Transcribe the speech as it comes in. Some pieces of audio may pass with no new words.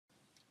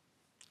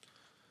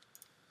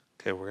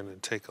Okay, we're going to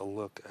take a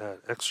look at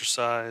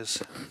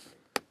exercise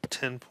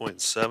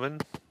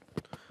 10.7,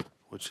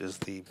 which is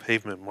the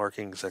pavement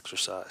markings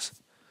exercise.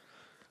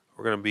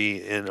 We're going to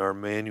be in our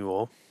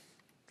manual.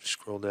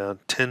 Scroll down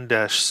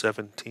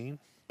 10-17.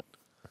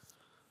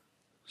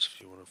 So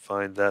if you want to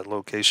find that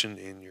location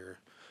in your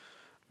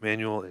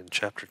manual in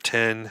chapter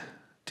 10,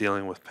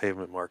 dealing with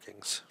pavement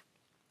markings.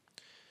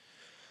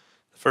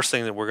 The first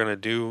thing that we're going to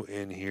do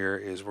in here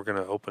is we're going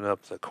to open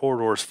up the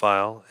corridors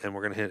file, and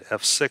we're going to hit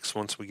F6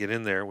 once we get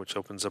in there, which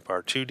opens up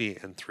our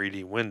 2D and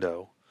 3D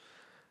window.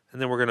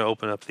 And then we're going to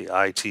open up the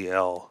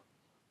ITL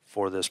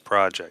for this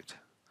project.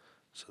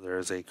 So there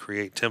is a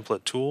create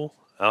template tool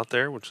out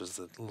there, which is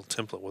the little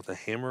template with a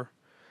hammer,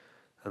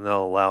 and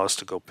that'll allow us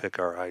to go pick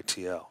our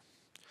ITL.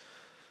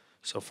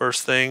 So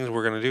first thing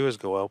we're going to do is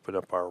go open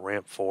up our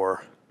ramp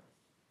 4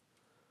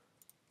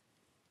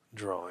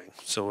 drawing.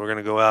 So we're going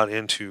to go out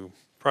into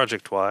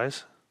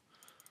project-wise.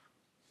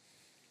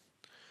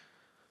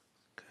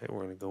 Okay,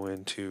 we're going to go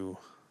into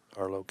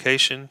our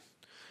location,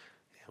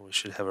 and we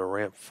should have a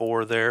ramp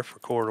 4 there for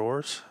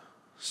corridors.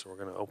 So we're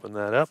going to open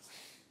that up.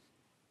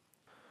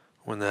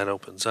 When that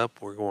opens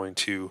up, we're going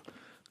to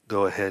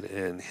go ahead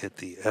and hit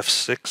the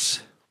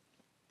F6.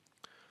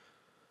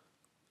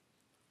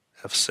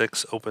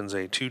 F6 opens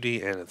a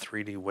 2D and a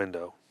 3D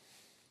window.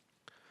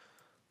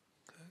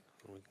 Okay.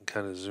 We can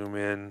kind of zoom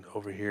in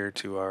over here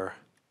to our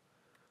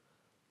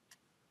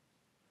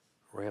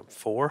ramp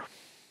 4.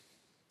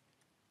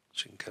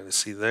 Which you can kind of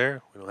see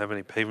there. We don't have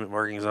any pavement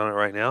markings on it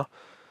right now,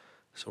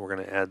 so we're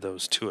going to add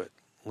those to it,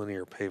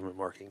 linear pavement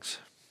markings.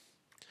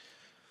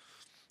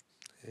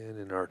 And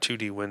in our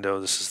 2D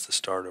window, this is the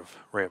start of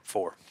ramp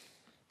 4.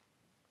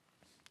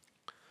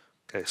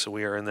 Okay, so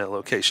we are in that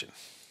location.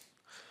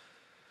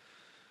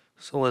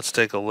 So let's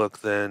take a look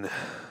then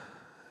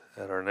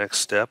at our next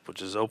step,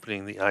 which is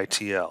opening the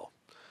ITL.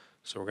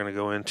 So we're going to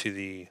go into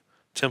the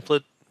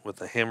template with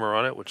the hammer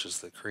on it, which is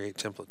the create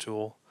template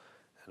tool,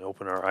 and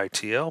open our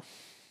ITL.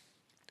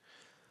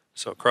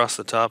 So across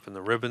the top in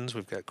the ribbons,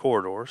 we've got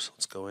corridors.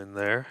 Let's go in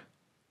there,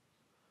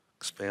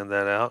 expand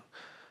that out.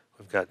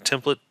 We've got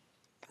template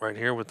right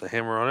here with the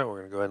hammer on it. We're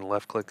going to go ahead and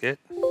left click it.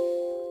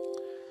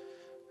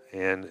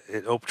 And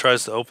it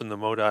tries to open the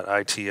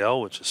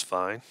mo.itl, which is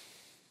fine.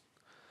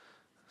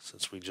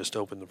 Since we just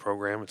opened the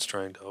program, it's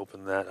trying to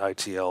open that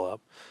ITL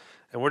up.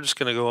 And we're just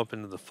going to go up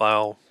into the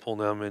File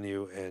pull-down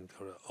menu and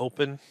go to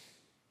Open.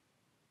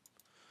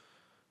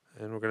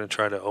 And we're going to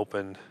try to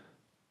open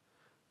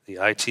the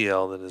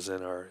ITL that is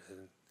in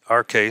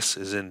our case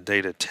is in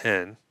data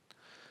 10.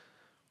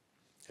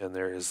 And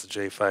there is the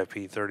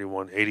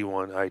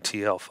J5P3181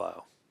 ITL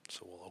file.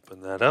 So we'll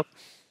open that up.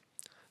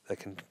 That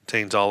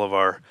contains all of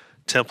our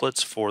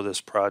templates for this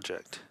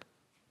project.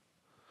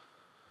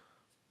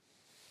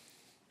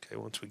 Okay,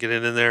 once we get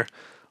it in there,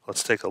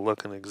 let's take a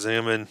look and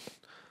examine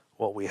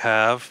what we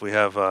have. We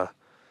have a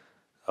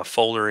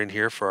folder in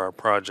here for our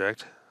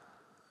project,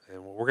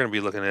 and what we're going to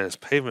be looking at is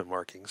pavement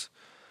markings.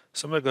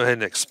 So I'm going to go ahead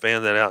and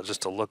expand that out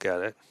just to look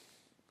at it.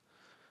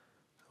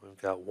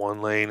 We've got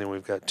 1 lane and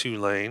we've got 2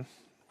 lane.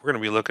 We're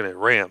going to be looking at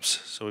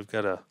ramps, so we've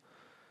got a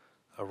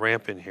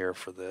ramp in here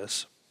for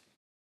this.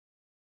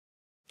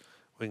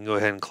 We can go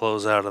ahead and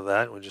close out of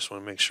that. We just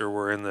want to make sure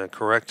we're in the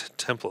correct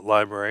template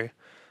library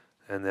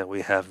and that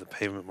we have the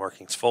pavement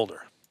markings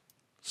folder.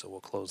 So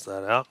we'll close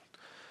that out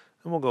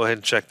and we'll go ahead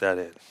and check that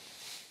in.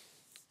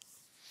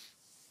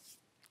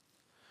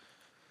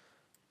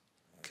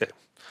 Okay.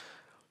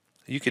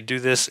 You could do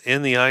this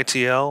in the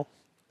ITL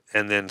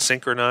and then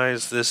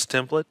synchronize this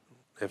template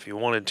if you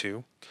wanted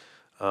to,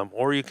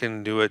 or you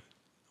can do it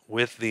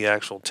with the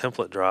actual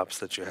template drops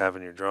that you have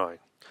in your drawing.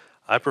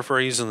 I prefer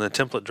using the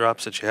template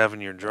drops that you have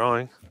in your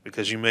drawing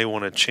because you may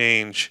want to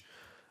change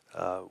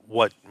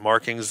what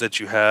markings that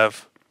you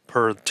have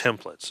per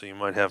template. So you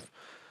might have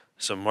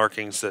some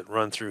markings that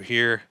run through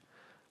here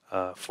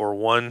for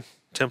one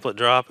template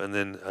drop and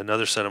then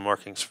another set of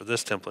markings for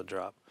this template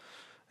drop.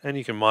 And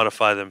you can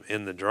modify them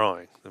in the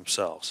drawing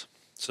themselves.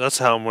 So that's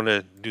how I'm going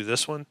to do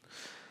this one.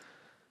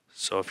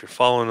 So if you're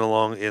following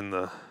along in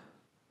the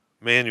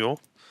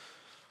manual,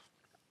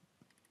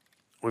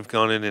 we've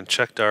gone in and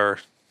checked our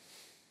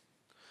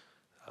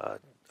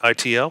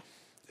ITL,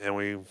 and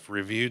we've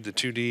reviewed the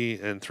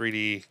 2D and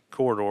 3D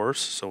corridors.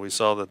 So we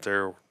saw that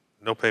there are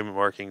no pavement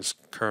markings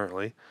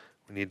currently.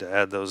 We need to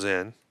add those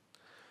in.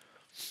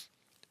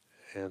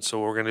 And so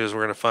what we're going to do is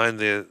we're going to find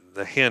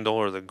the handle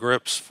or the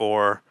grips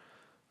for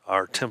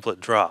our template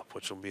drop,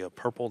 which will be a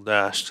purple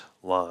dashed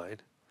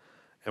line.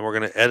 And we're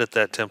going to edit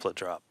that template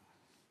drop.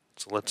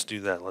 So let's do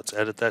that. Let's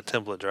edit that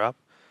template drop.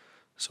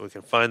 So we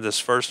can find this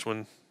first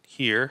one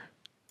here.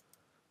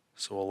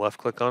 So we'll left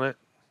click on it.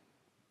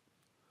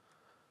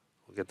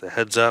 We'll get the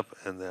heads up,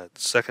 and that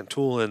second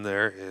tool in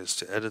there is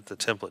to edit the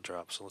template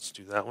drop. So let's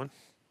do that one.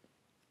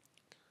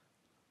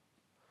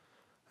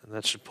 And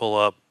that should pull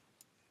up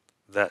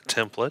that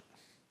template.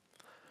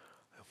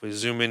 If we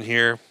zoom in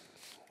here,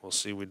 we'll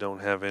see we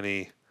don't have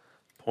any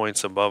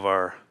points above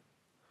our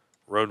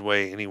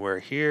roadway anywhere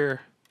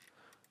here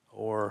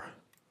or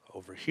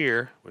over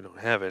here. We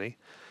don't have any.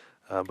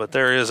 But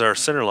there is our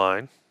center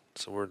line,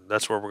 so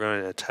that's where we're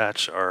going to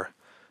attach our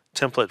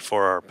template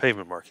for our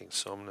pavement markings.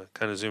 So I'm going to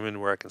kind of zoom in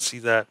where I can see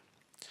that.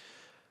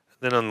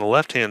 Then on the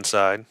left-hand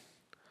side,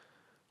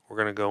 we're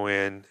going to go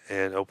in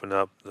and open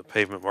up the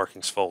pavement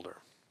markings folder.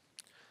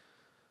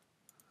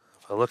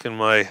 If I look in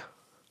my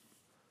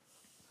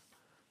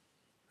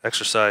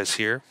exercise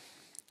here,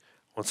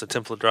 once the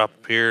template drop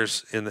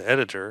appears in the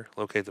editor,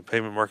 locate the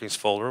pavement markings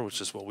folder, which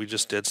is what we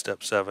just did,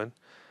 step 7. And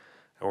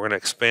we're going to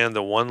expand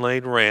the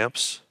 1-lane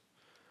ramps,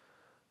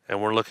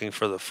 and we're looking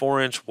for the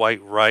 4-inch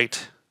white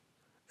right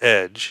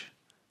edge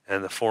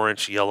and the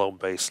 4-inch yellow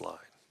baseline.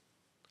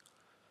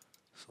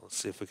 So let's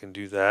see if we can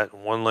do that.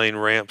 1-lane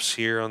ramps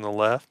here on the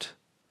left.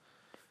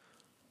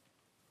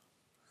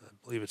 I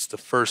believe it's the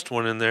first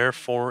one in there,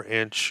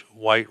 4-inch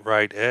white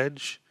right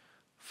edge,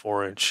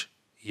 4-inch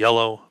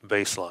yellow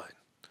baseline.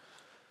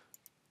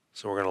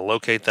 So we're going to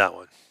locate that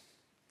one.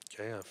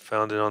 Okay, I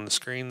found it on the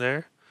screen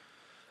there.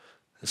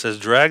 It says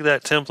drag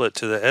that template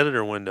to the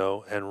editor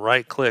window and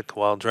right click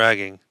while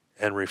dragging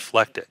and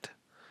reflect it.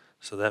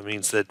 So that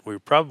means that we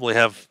probably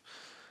have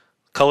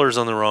colors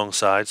on the wrong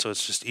side, so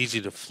it's just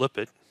easy to flip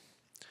it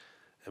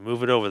and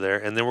move it over there.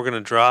 And then we're going to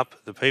drop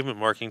the pavement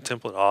marking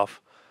template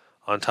off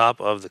on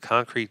top of the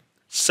concrete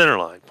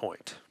centerline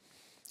point,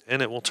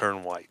 and it will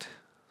turn white.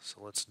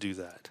 So let's do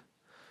that.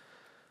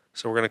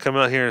 So we're going to come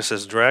out here and it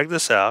says drag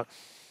this out,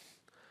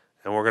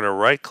 and we're going to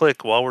right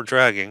click while we're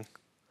dragging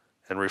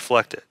and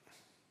reflect it.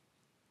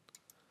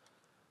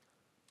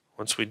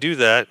 Once we do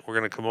that, we're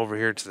going to come over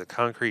here to the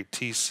concrete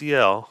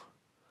TCL,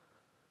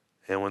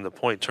 and when the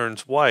point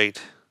turns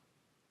white,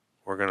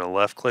 we're going to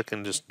left click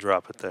and just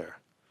drop it there.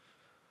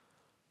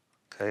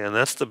 Okay, and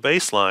that's the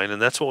baseline,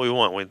 and that's what we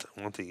want. We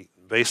want the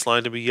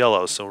baseline to be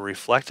yellow, so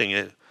reflecting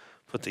it,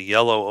 put the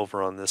yellow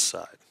over on this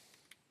side.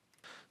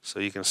 So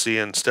you can see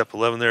in step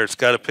 11 there, it's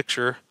got a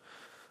picture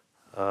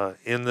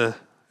in the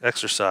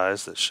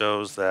exercise that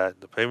shows that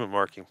the pavement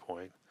marking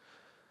point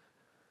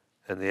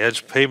and the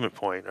edge pavement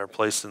point are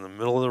placed in the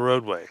middle of the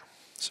roadway.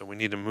 So we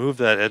need to move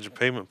that edge of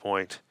pavement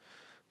point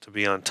to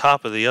be on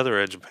top of the other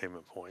edge of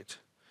pavement point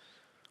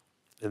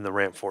in the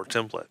ramp 4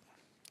 template.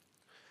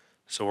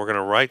 So we're going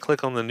to right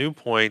click on the new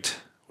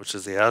point, which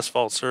is the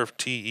asphalt surf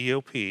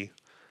TEOP,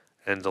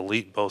 and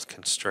delete both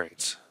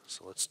constraints.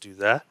 So let's do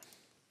that.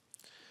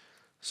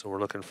 So we're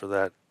looking for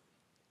that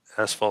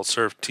asphalt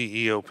surf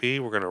TEOP.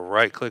 We're going to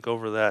right click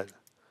over that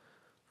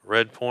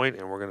red point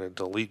and we're going to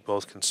delete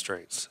both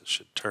constraints. It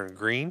should turn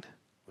green,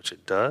 which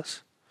it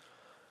does.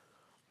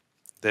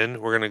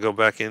 Then we're going to go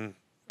back in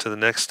to the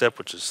next step,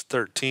 which is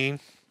 13.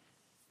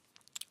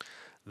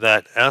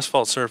 That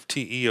asphalt surf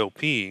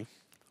TEOP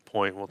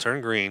point will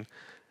turn green,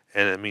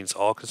 and it means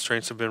all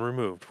constraints have been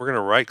removed. We're going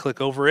to right click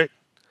over it,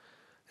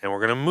 and we're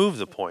going to move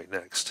the point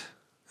next.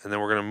 And then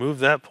we're going to move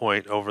that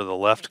point over the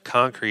left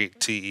concrete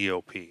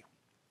TEOP.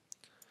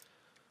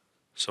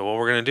 So what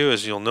we're going to do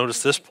is, you'll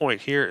notice this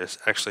point here is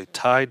actually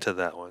tied to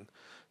that one.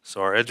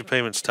 So our edge of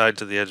pavement is tied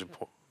to the edge of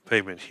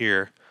pavement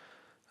here.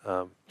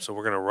 So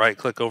we're going to right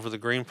click over the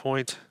green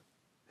point,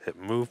 hit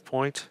move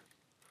point,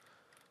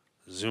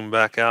 zoom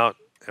back out,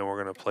 and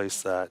we're going to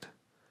place that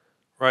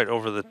right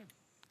over the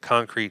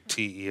concrete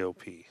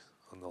TEOP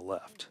on the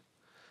left.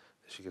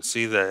 As you can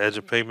see, the edge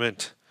of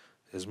pavement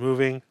is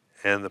moving,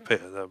 and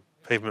the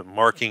pavement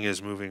marking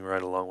is moving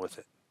right along with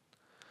it.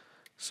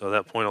 So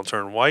that point will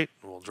turn white,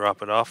 and we'll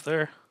drop it off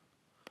there,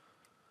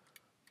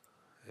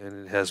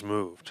 and it has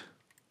moved.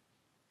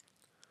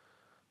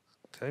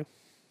 Okay,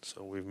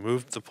 so we've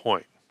moved the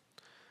point.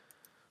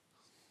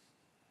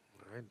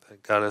 All right,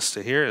 that got us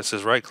to here. It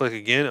says right click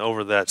again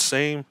over that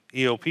same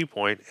EOP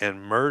point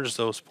and merge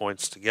those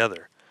points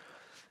together.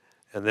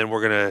 And then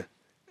we're going to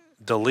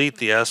delete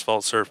the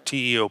asphalt surf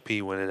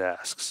TEOP when it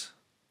asks.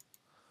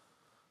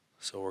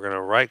 So we're going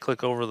to right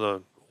click over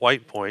the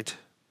white point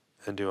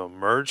and do a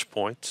merge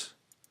point.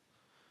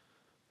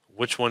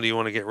 Which one do you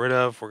want to get rid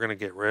of? We're going to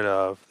get rid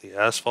of the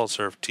asphalt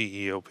surf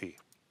TEOP.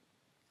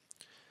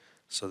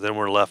 So then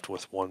we're left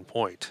with one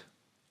point.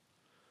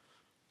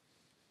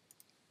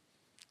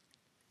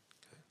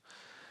 Okay.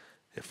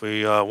 If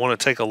we want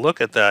to take a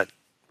look at that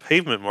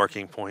pavement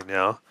marking point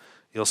now,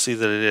 you'll see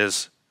that it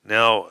is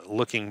now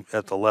looking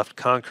at the left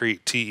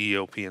concrete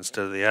TEOP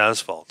instead of the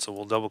asphalt. So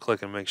we'll double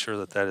click and make sure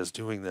that that is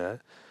doing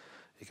that.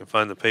 You can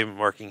find the pavement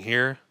marking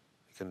here.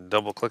 You can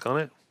double click on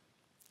it.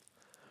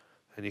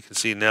 And you can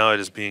see now it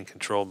is being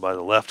controlled by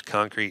the left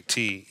concrete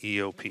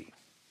TEOP.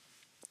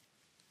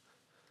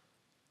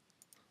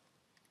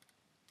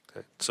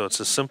 Okay, so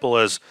it's as simple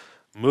as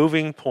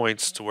moving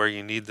points to where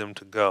you need them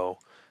to go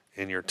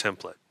in your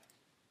template.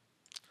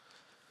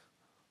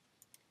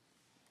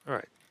 All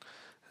right.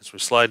 As we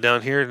slide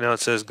down here, now it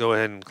says go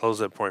ahead and close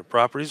that point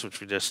properties,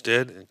 which we just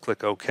did, and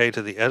click OK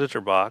to the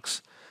editor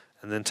box,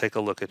 and then take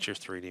a look at your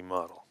 3D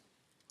model.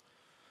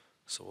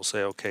 So we'll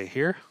say OK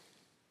here.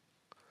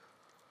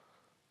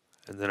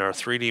 And then our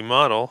 3D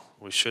model,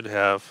 we should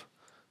have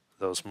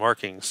those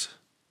markings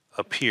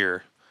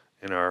appear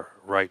in our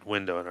right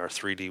window, in our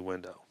 3D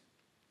window.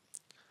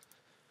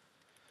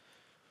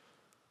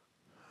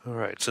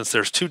 Alright, since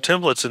there's two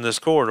templates in this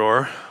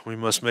corridor, we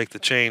must make the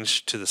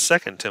change to the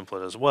second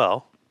template as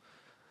well.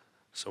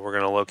 So we're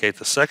going to locate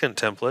the second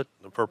template,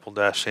 the purple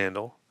dash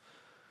handle,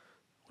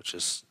 which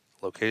is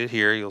located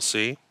here, you'll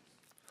see.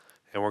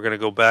 And we're going to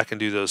go back and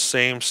do those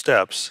same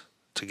steps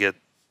to get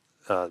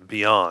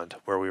beyond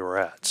where we were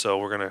at. So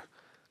we're going to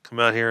come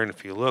out here, and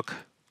if you look,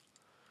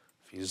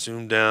 if you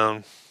zoom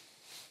down,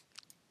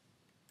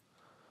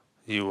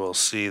 you will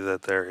see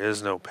that there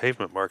is no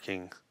pavement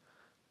marking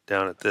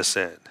down at this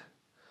end.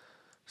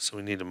 So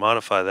we need to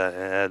modify that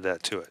and add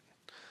that to it.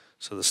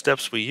 So the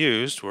steps we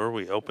used were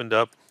we opened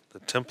up the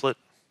template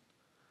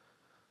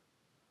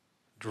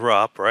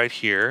drop right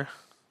here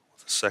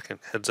with the second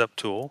heads up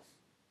tool.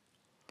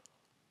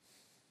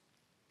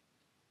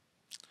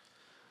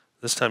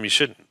 This time you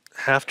shouldn't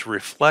have to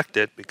reflect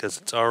it because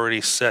it's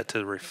already set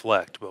to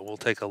reflect, but we'll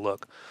take a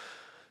look.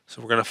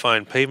 So we're going to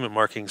find pavement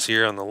markings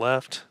here on the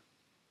left,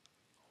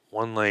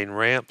 1-lane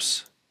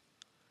ramps.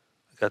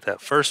 Got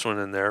that first one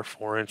in there,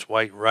 4-inch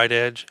white right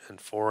edge and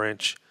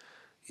 4-inch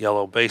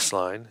yellow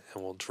baseline,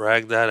 and we'll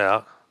drag that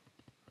out.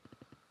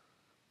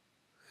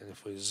 And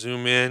if we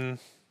zoom in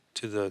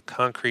to the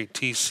concrete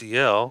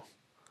TCL,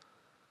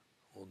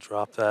 we'll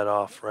drop that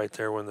off right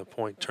there when the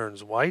point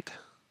turns white.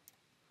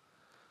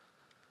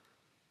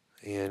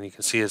 And you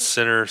can see it's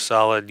center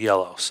solid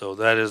yellow, so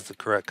that is the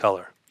correct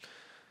color.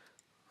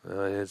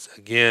 It's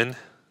again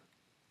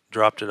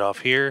dropped it off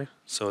here,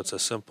 so it's a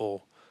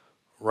simple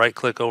right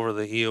click over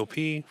the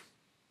EOP,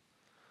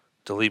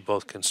 delete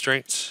both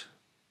constraints,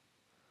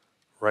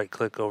 right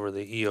click over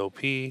the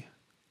EOP,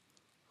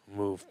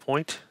 move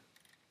point,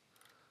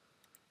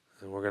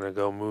 and we're going to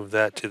go move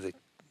that to the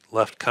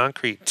left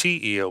concrete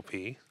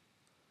TEOP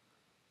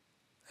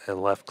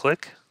and left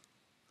click.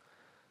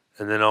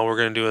 And then all we're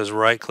going to do is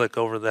right click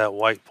over that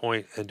white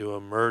point and do a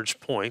merge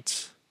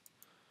points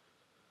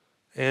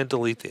and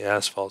delete the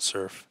asphalt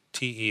surf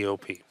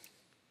TEOP.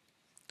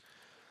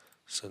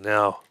 So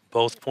now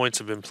both points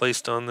have been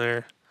placed on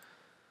there,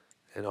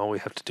 and all we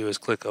have to do is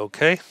click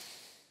OK,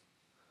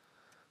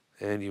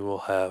 and you will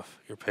have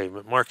your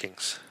pavement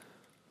markings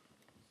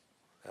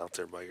out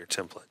there by your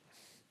template.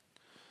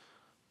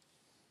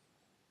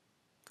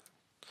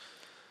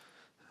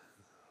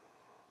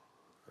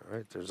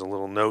 Alright, there's a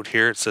little note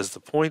here. It says the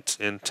points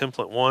in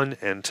template 1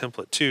 and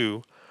template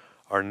 2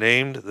 are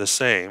named the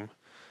same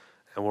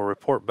and will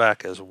report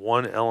back as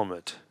one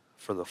element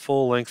for the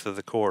full length of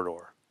the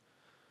corridor.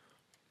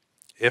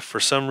 If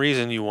for some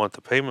reason you want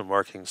the pavement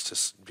markings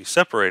to be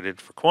separated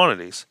for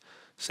quantities,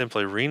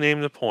 simply rename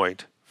the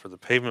point for the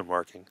pavement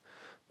marking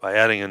by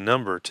adding a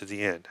number to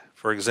the end.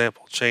 For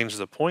example, change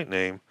the point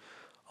name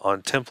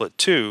on template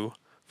 2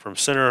 from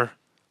center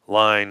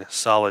line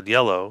solid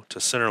yellow to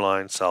center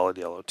line solid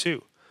yellow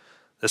 2.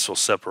 This will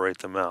separate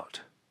them out.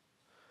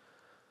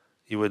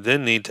 You would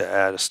then need to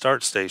add a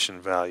start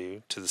station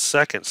value to the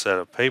second set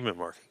of pavement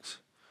markings.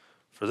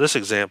 For this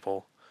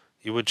example,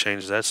 you would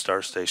change that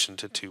start station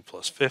to 2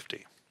 plus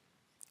 50.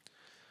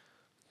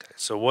 Okay,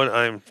 so what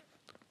I'm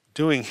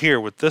doing here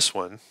with this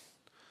one,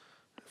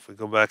 if we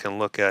go back and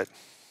look at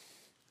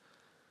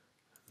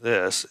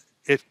this,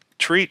 it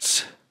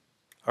treats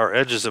our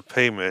edges of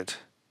pavement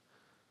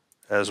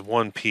as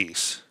one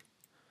piece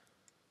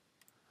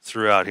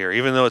throughout here.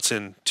 Even though it's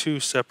in two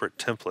separate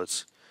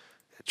templates,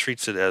 it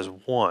treats it as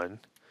one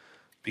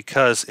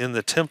because in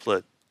the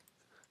template,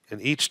 in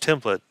each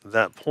template,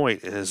 that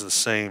point is the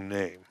same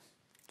name.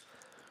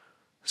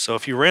 So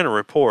if you ran a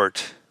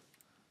report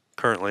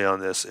currently on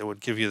this, it would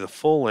give you the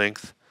full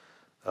length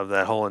of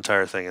that whole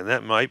entire thing, and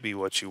that might be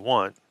what you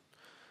want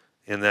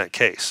in that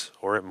case,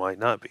 or it might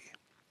not be.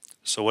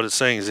 So what it's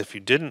saying is if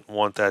you didn't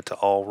want that to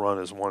all run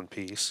as one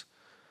piece,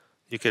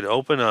 you could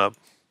open up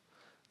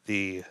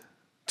the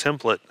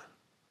template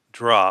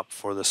drop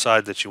for the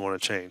side that you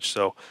want to change.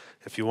 So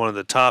if you wanted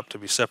the top to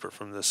be separate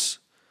from this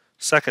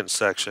second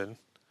section,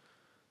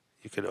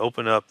 you could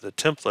open up the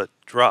template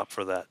drop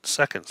for that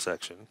second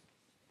section.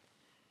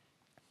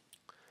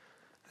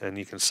 And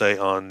you can say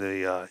on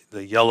the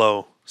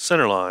yellow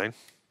center line,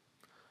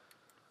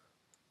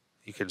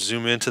 you could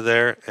zoom into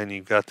there and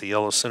you've got the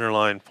yellow center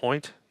line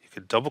point. You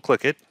could double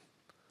click it.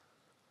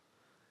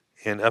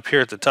 And up here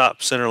at the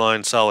top, center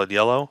line solid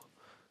yellow,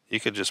 you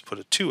could just put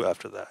a 2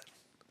 after that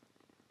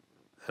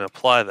and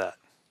apply that.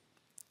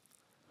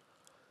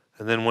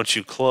 And then once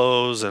you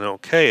close and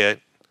OK it,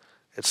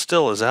 it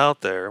still is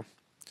out there,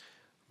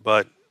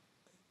 but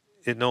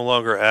it no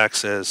longer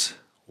acts as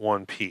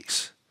one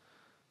piece.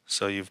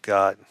 So you've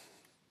got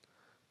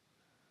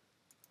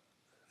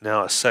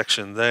now a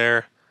section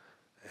there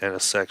and a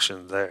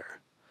section there.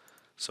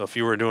 So if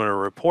you were doing a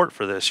report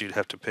for this, you'd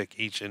have to pick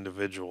each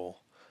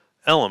individual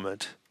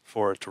element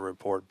for it to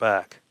report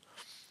back.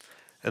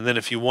 And then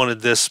if you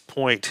wanted this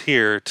point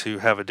here to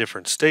have a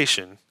different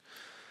station,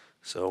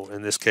 so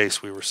in this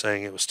case we were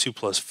saying it was 2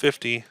 plus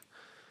 50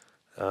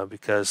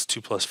 because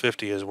 2 plus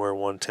 50 is where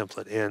one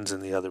template ends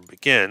and the other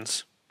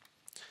begins,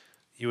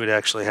 you would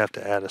actually have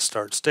to add a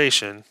start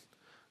station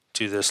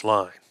to this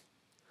line.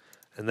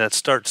 And that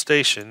start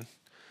station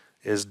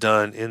is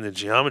done in the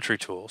geometry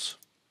tools.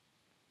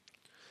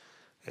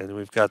 And then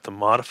we've got the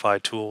modify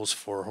tools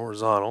for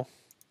horizontal,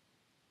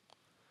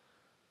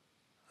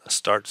 a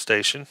start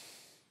station.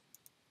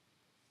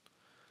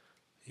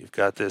 You've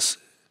got this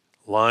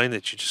line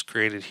that you just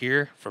created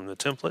here from the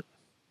template.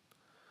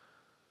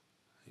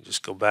 You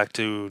just go back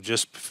to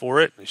just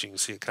before it. As you can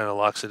see, it kind of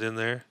locks it in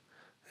there.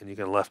 And you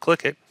can left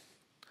click it.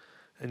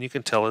 And you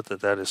can tell it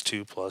that that is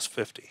 2 plus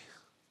 50.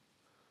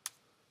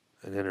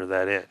 And enter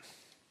that in.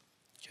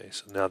 Okay,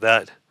 so now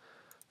that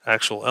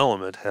actual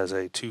element has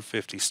a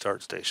 250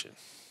 start station.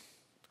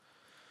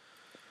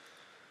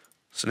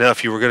 So now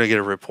if you were going to get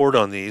a report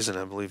on these, and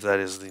I believe that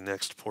is the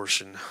next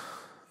portion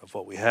of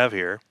what we have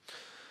here.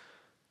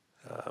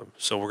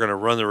 So we're going to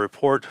run the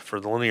report for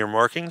the linear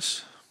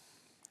markings,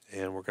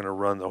 and we're going to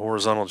run the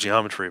horizontal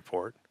geometry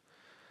report.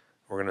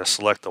 We're going to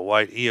select the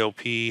white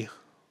EOP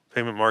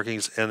pavement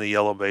markings and the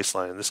yellow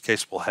baseline. In this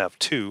case, we'll have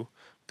two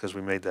because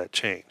we made that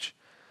change.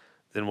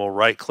 Then we'll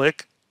right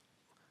click,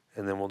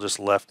 and then we'll just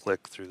left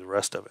click through the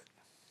rest of it.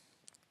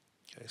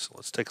 Okay, so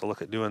let's take a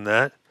look at doing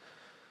that.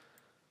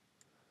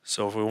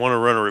 So if we want to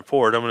run a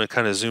report, I'm going to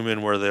kind of zoom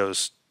in where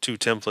those two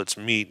templates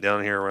meet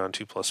down here around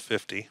 2 plus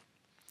 50.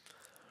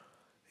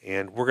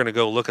 And we're going to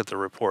go look at the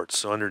reports.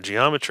 So under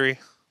Geometry,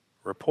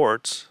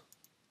 Reports,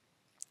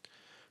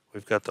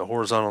 we've got the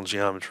Horizontal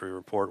Geometry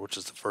Report, which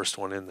is the first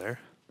one in there.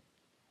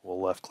 We'll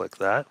left click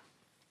that.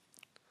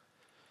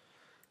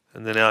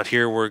 And then out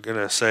here we're going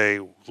to say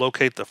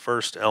locate the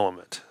first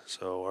element.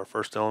 So our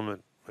first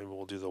element, maybe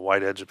we'll do the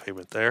white edge of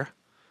pavement there.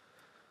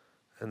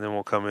 And then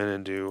we'll come in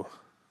and do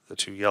the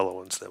two yellow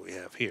ones that we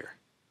have here.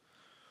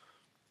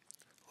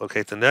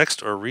 Locate the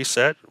next or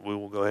reset. We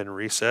will go ahead and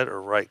reset or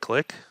right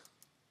click.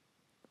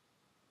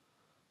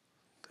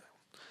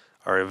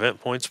 Our event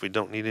points, we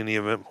don't need any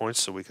event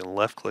points, so we can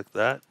left click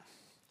that.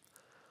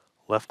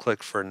 Left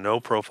click for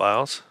no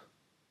profiles,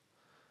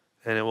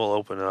 and it will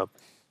open up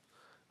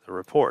the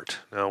report.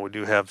 Now we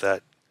do have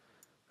that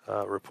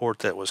report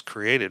that was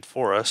created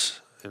for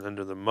us, and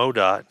under the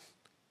MoDOT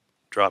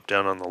drop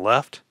down on the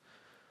left,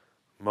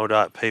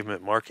 MoDOT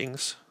pavement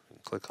markings,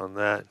 click on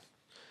that,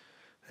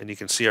 and you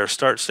can see our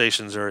start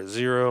stations are at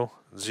 0,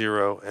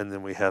 0, and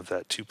then we have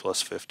that 2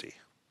 plus 50.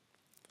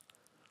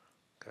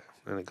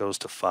 And it goes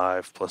to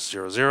 5 plus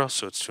 0, 0,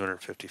 so it's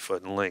 250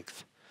 foot in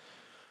length.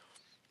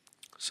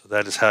 So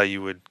that is how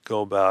you would go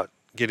about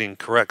getting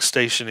correct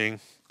stationing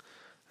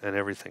and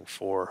everything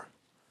for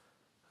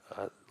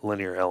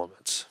linear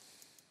elements.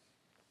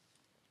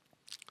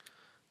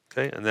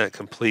 Okay, and that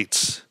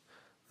completes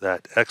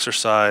that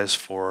exercise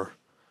for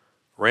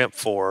ramp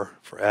 4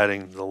 for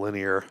adding the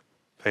linear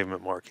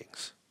pavement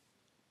markings.